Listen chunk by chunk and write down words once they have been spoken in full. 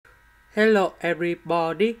Hello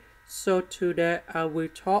everybody, so today I will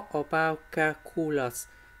talk about calculus.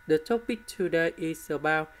 The topic today is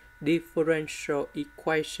about differential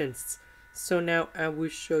equations. So now I will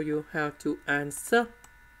show you how to answer.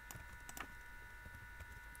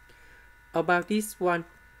 About this one,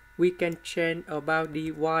 we can change about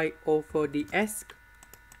dy over dx.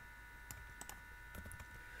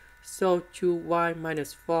 So 2y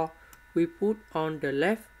minus 4 we put on the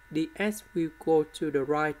left, dx will go to the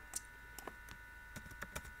right.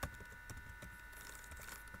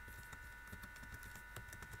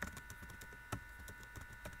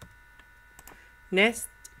 Next,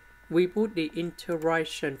 we put the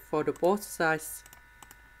integration for the both sides.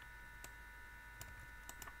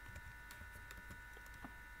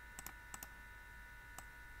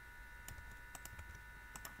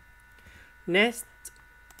 Next,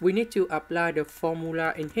 we need to apply the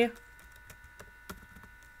formula in here.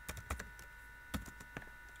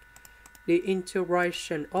 The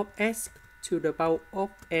integration of s to the power of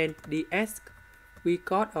n dx, we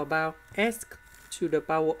got about s to the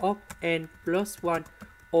power of n plus 1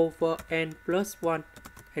 over n plus 1,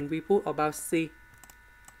 and we put about c.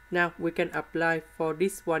 Now we can apply for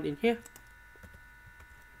this one in here.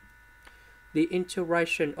 The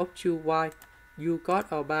integration of 2y, you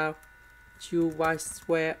got about 2y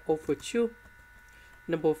squared over 2.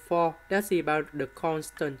 Number 4, that's about the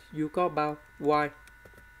constant, you got about y.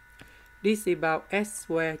 This is about s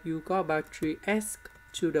squared, you got about 3s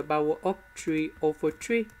to the power of 3 over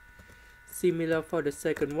 3. Similar for the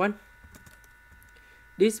second one.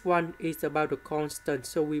 This one is about the constant,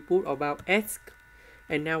 so we put about s,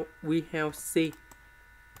 and now we have c.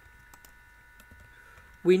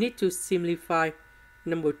 We need to simplify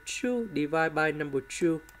number 2 divided by number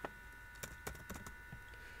 2.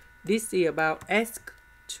 This is about s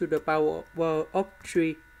to the power of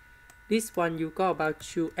 3. This one you got about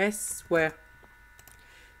 2s squared.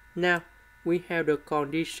 Now we have the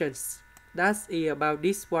conditions. That's about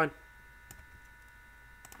this one.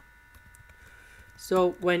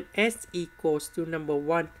 So when s equals to number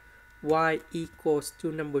 1, y equals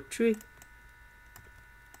to number 3.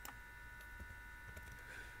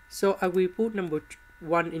 So I will put number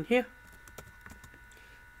 1 in here,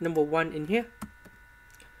 number 1 in here,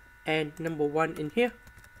 and number 1 in here.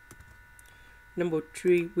 Number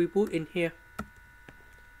 3 we put in here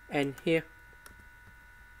and here.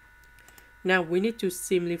 Now we need to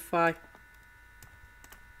simplify.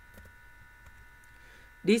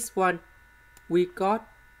 This one we got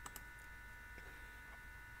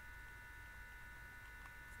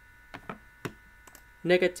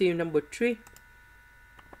negative number 3.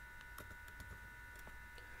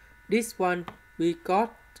 This one we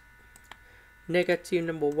got negative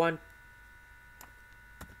number 1.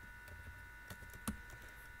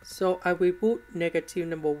 So I will put negative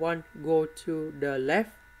number 1 go to the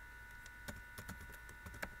left,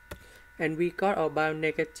 and we got about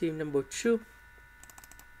negative number 2.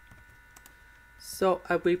 So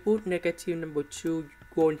I will put negative number 2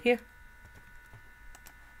 go in here.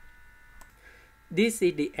 This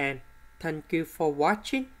is the end. Thank you for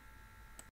watching.